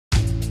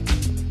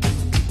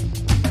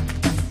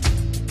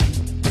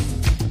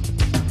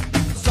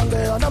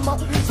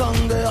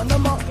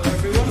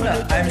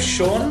everyone, I'm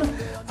Sean,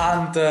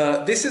 and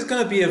this is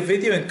going to be a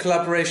video in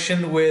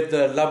collaboration with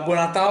La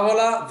Buona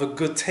Tavola, The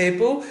Good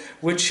Table,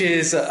 which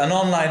is an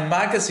online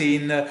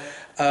magazine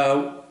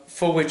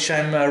for which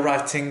I'm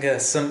writing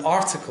some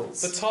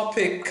articles. The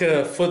topic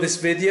for this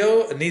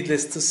video,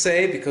 needless to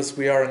say, because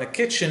we are in a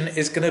kitchen,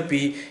 is going to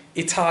be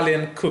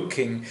Italian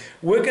cooking.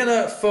 We're going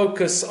to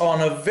focus on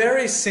a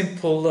very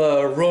simple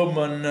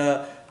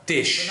Roman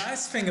dish. The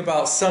nice thing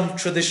about some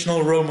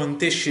traditional Roman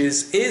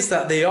dishes is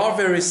that they are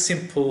very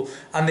simple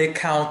and they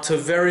count to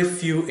very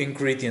few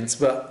ingredients.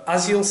 But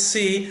as you'll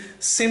see,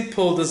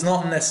 simple does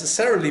not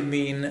necessarily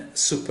mean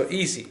super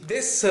easy.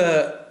 This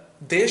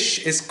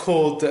dish is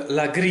called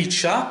la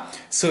Gricia,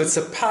 so it's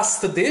a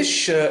pasta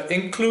dish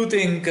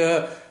including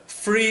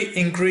 3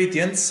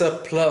 ingredients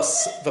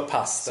plus the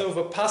pasta. So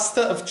the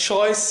pasta of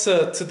choice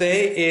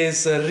today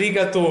is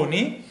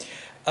rigatoni.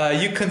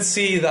 You can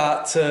see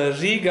that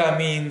riga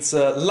means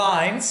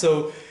line,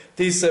 so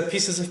these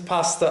pieces of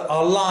pasta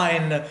are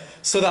lined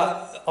so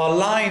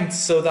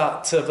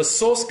that the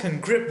sauce can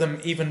grip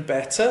them even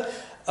better.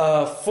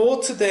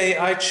 For today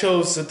I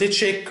chose Di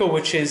Cecco,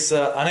 which is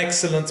an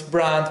excellent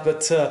brand,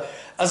 but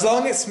as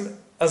long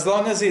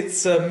as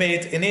it's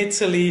made in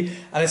Italy,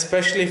 and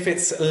especially if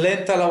it's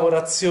lenta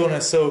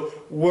lavorazione, so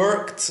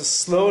worked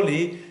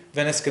slowly,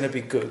 then it's going to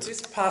be good.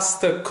 This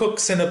pasta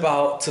cooks in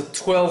about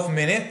 12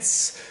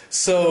 minutes,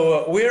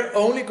 so we're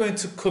only going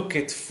to cook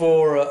it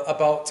for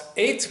about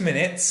 8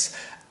 minutes,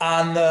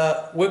 and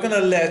we're going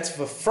to let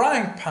the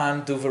frying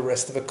pan do the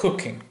rest of the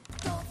cooking.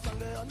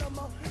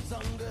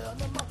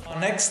 Our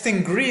next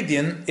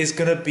ingredient is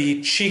going to be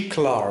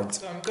cheecklard.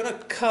 So I'm going to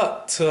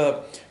cut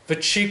the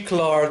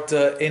cheecklard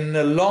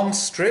in long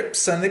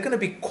strips, and they're going to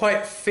be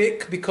quite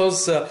thick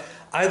because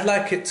I'd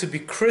like it to be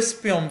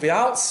crispy on the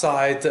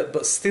outside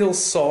but still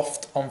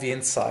soft on the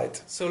inside.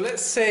 So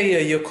let's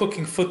say you're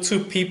cooking for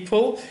 2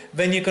 people,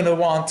 then you're going to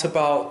want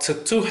about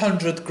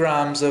 200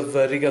 grams of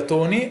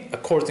rigatoni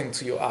according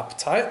to your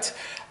appetite,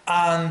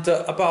 and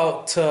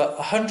about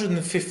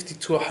 150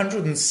 to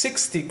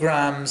 160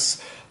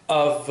 grams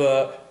of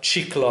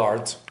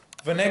cheecklard.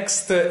 The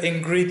next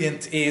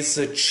ingredient is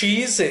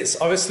cheese. It's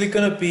obviously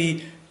going to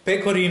be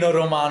Pecorino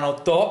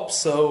Romano DOP,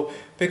 so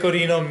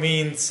Pecorino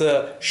means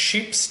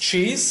sheep's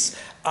cheese,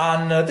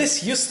 and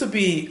this used to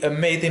be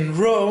made in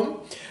Rome,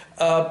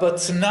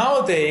 but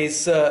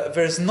nowadays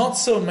there's not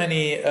so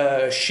many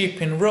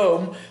sheep in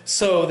Rome,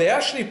 so they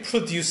actually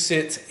produce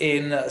it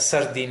in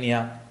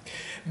Sardinia.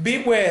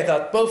 Beware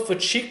that both the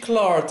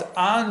cheecklard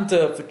and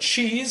the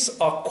cheese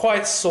are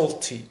quite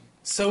salty.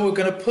 So we're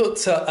going to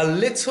put a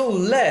little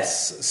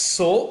less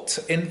salt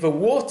in the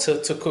water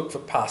to cook the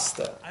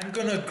pasta. I'm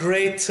going to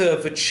grate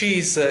the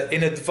cheese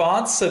in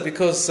advance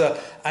because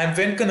I'm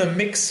then going to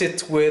mix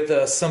it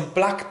with some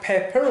black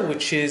pepper,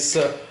 which is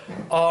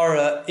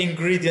our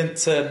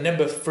ingredient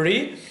number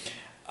 3.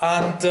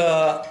 And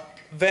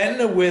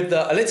then with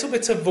a little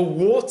bit of the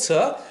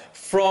water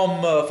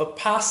from the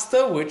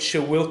pasta, which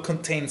will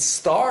contain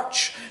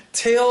starch,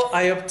 till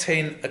I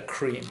obtain a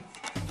cream.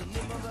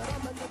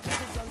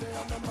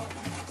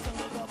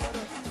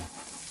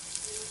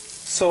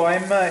 So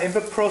I'm in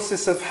the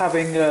process of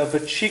having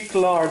the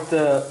cheecklard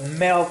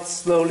melt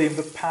slowly in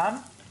the pan.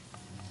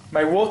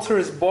 My water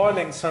is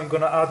boiling, so I'm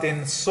going to add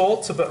in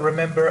salt, but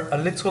remember, a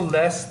little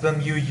less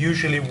than you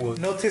usually would.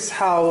 Notice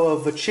how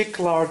the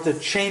cheecklard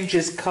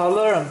changes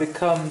color and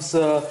becomes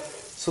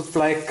sort of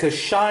like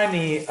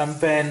shiny and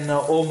then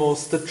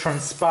almost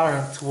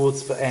transparent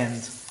towards the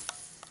end.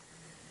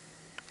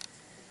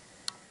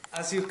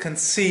 As you can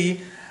see,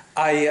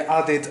 I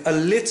added a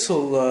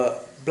little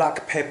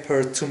black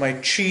pepper to my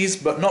cheese,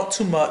 but not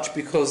too much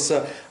because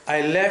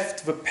I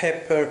left the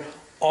pepper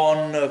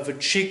on the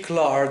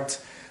cheecklard,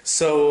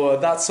 so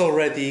that's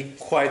already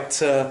quite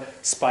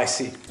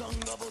spicy.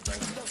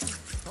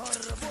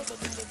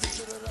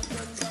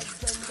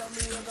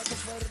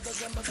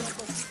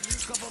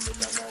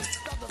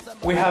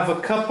 We have a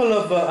couple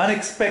of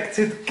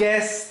unexpected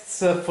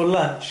guests for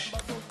lunch.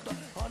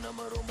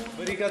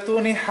 The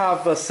rigatoni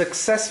have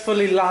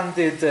successfully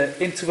landed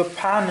into the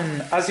pan,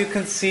 and as you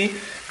can see,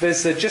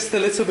 there's just a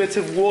little bit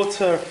of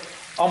water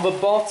on the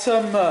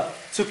bottom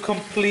to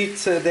complete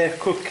their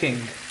cooking.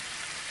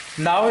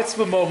 Now it's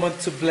the moment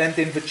to blend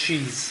in the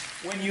cheese.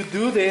 When you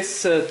do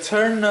this,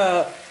 turn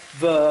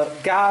the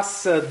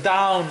gas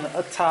down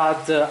a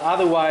tad,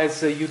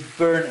 otherwise you'd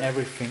burn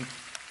everything.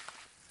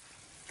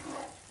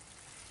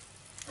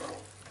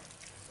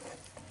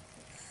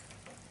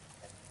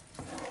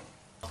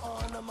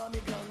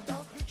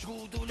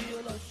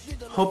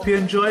 Hope you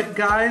enjoy it,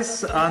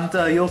 guys, and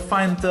you'll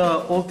find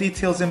all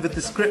details in the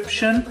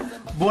description.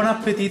 Buon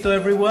appetito,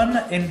 everyone.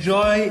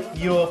 Enjoy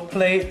your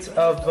plate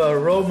of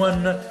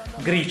Roman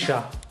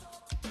Gricia.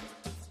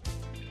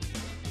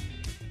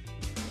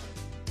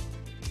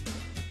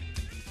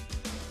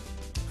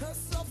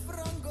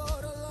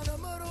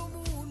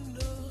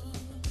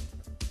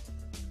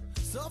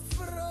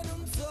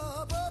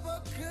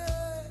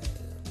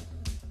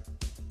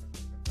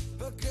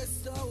 Perché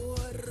sta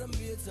guerra in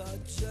piazza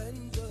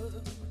gente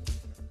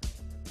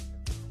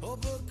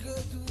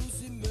perché tu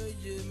sei meglio